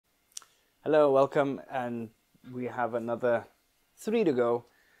Hello, welcome, and we have another 3 to go.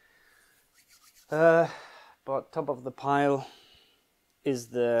 But top of the pile is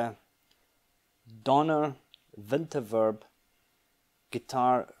the Donner Vintaverb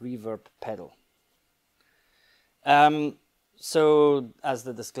Guitar Reverb pedal. So as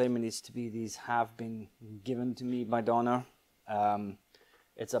the disclaimer needs to be, these have been given to me by Donner.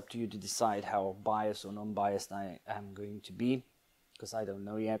 It's up to you to decide how biased or non-biased I am going to be, because I don't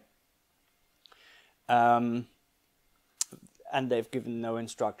know yet. And they've given no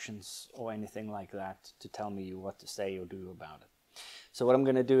instructions or anything like that to tell me what to say or do about it. So what I'm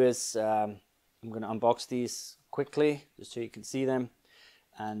going to do is I'm going to unbox these quickly just so you can see them,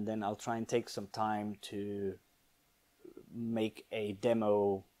 and then I'll try and take some time to make a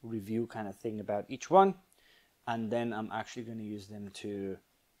demo review kind of thing about each one, and then I'm actually going to use them to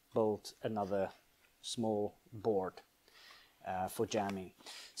build another small board for jamming.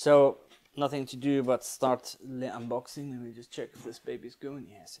 So nothing to do but start the unboxing. Let me just check if this baby's going.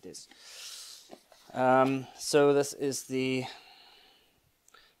 Yes, it is. So this is the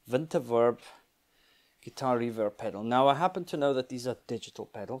Vintaverb Guitar Reverb pedal. Now I happen to know that these are digital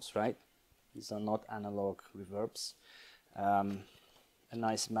pedals, right? These are not analog reverbs. A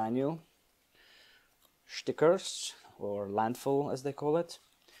nice manual, stickers, or landfill as they call it.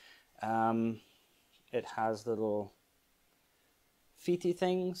 It has little feety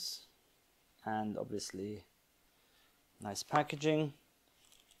things, and obviously nice packaging.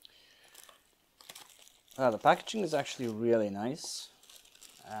 The packaging is actually really nice,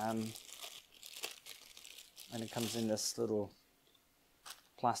 and it comes in this little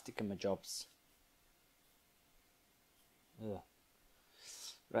plastic jobs.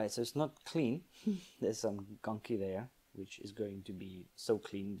 Right, so it's not clean. There's some gunky there, which is going to be so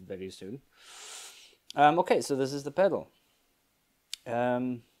cleaned very soon. Okay, so this is the pedal.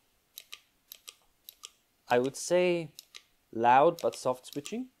 I would say loud but soft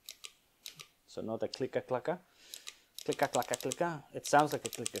switching, so not a clicker clacker, clicker clacker clicker. It sounds like a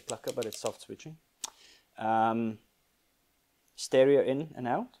clicker clacker, but it's soft switching. Stereo in and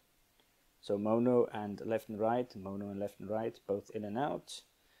out, so mono and left and right, mono and left and right, both in and out.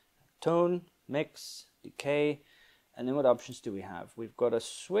 Tone, mix, decay, and then what options do we have? We've got a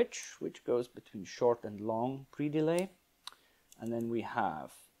switch which goes between short and long pre-delay, and then we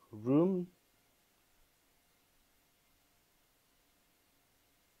have room,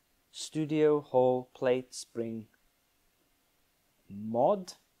 studio, hall, plate, spring,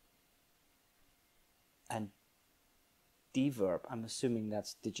 mod, and deverb. I'm assuming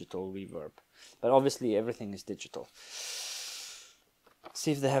that's digital reverb, but obviously everything is digital.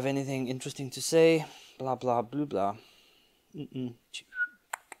 See if they have anything interesting to say. Blah blah blah blah.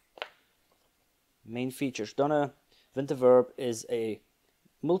 Main features. Donner Vintaverb is a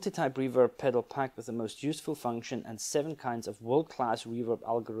multi-type reverb pedal packed with the most useful function and 7 kinds of world-class reverb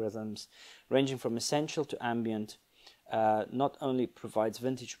algorithms ranging from essential to ambient. Not only provides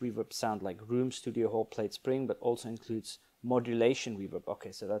vintage reverb sound like room, studio, hall, plate, spring, but also includes modulation reverb.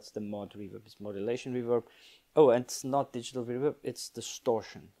 Okay, so that's the mod reverb. It's modulation reverb. Oh, and it's not digital reverb, it's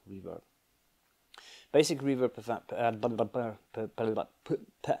distortion reverb. Basic reverb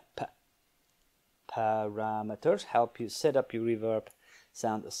parameters help you set up your reverb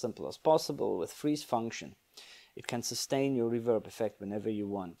sound as simple as possible with freeze function. It can sustain your reverb effect whenever you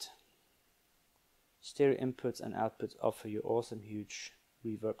want. Stereo inputs and outputs offer you awesome huge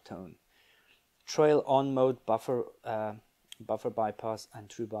reverb tone. Trail on mode, buffer bypass and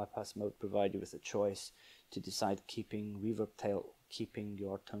true bypass mode provide you with a choice to decide keeping reverb tail, keeping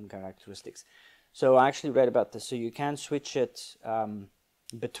your tone characteristics. So I actually read about this. So you can switch it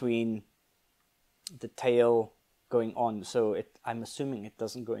between the tail going on. So I'm assuming it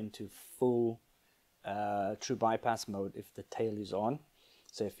doesn't go into full true bypass mode if the tail is on.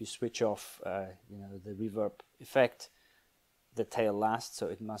 So if you switch off, the reverb effect, the tail lasts. So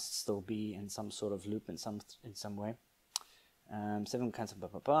it must still be in some sort of loop in some way. 7 kinds of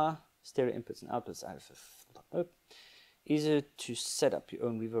stereo inputs and outputs. Easier to set up your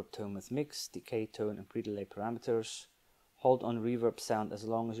own reverb tone with mix, decay, tone, and pre-delay parameters. Hold on reverb sound as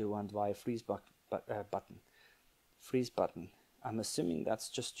long as you want via freeze button. Freeze button. I'm assuming that's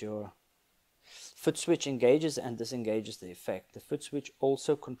just your foot switch engages and disengages the effect. The foot switch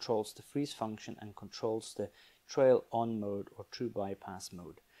also controls the freeze function and controls the trail on mode or true bypass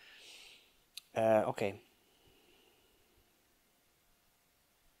mode. Okay.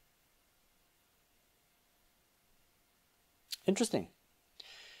 Interesting.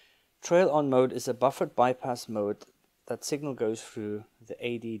 Trail on mode is a buffered bypass mode that signal goes through the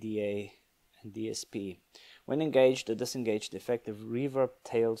ADDA and DSP, When engaged or disengaged, the effective reverb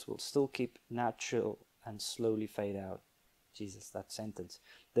tails will still keep natural and slowly fade out. Jesus, that sentence.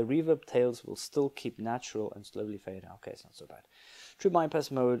 The reverb tails will still keep natural and slowly fade out. Okay, it's not so bad. True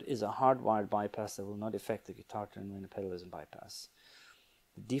bypass mode is a hardwired bypass that will not affect the guitar tone when the pedal is in bypass.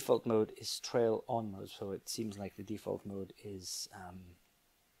 The default mode is trail on mode, so it seems like the default mode is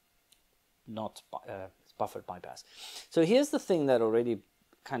not buffered bypass. So here's the thing that already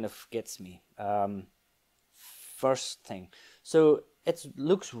kind of gets me. First thing, so it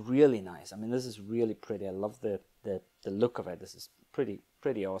looks really nice. I mean, this is really pretty. I love the look of it. This is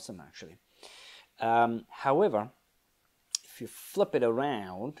pretty awesome, actually. However, if you flip it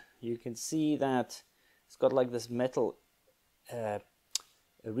around, you can see that it's got like this metal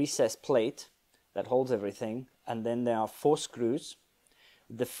recessed plate that holds everything, and then there are 4 screws.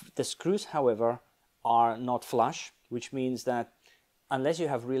 The screws, however, are not flush, which means that unless you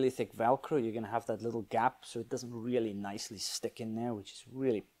have really thick Velcro, you're going to have that little gap, so it doesn't really nicely stick in there, which is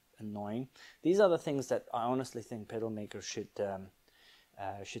really annoying. These are the things that I honestly think pedal makers should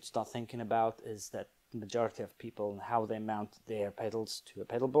start thinking about, is that the majority of people and how they mount their pedals to a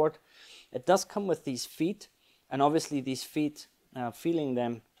pedal board. It does come with these feet, and obviously these feet, feeling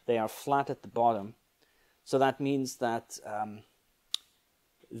them, they are flat at the bottom, so that means that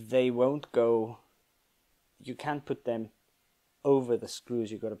they won't go, you can't put them over the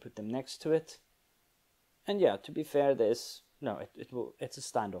screws, you've got to put them next to it. And yeah, to be fair, it's a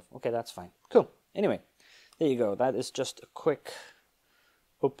standoff. Okay, that's fine. Cool. Anyway, there you go. That is just a quick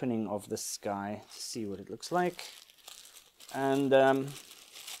opening of this guy to see what it looks like. And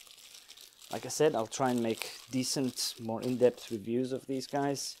like I said, I'll try and make decent, more in-depth reviews of these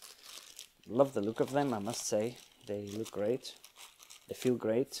guys. Love the look of them, I must say. They look great. They feel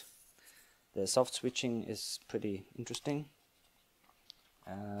great. The soft switching is pretty interesting.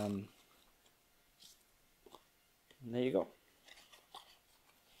 There you go.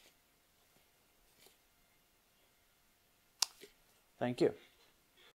 Thank you.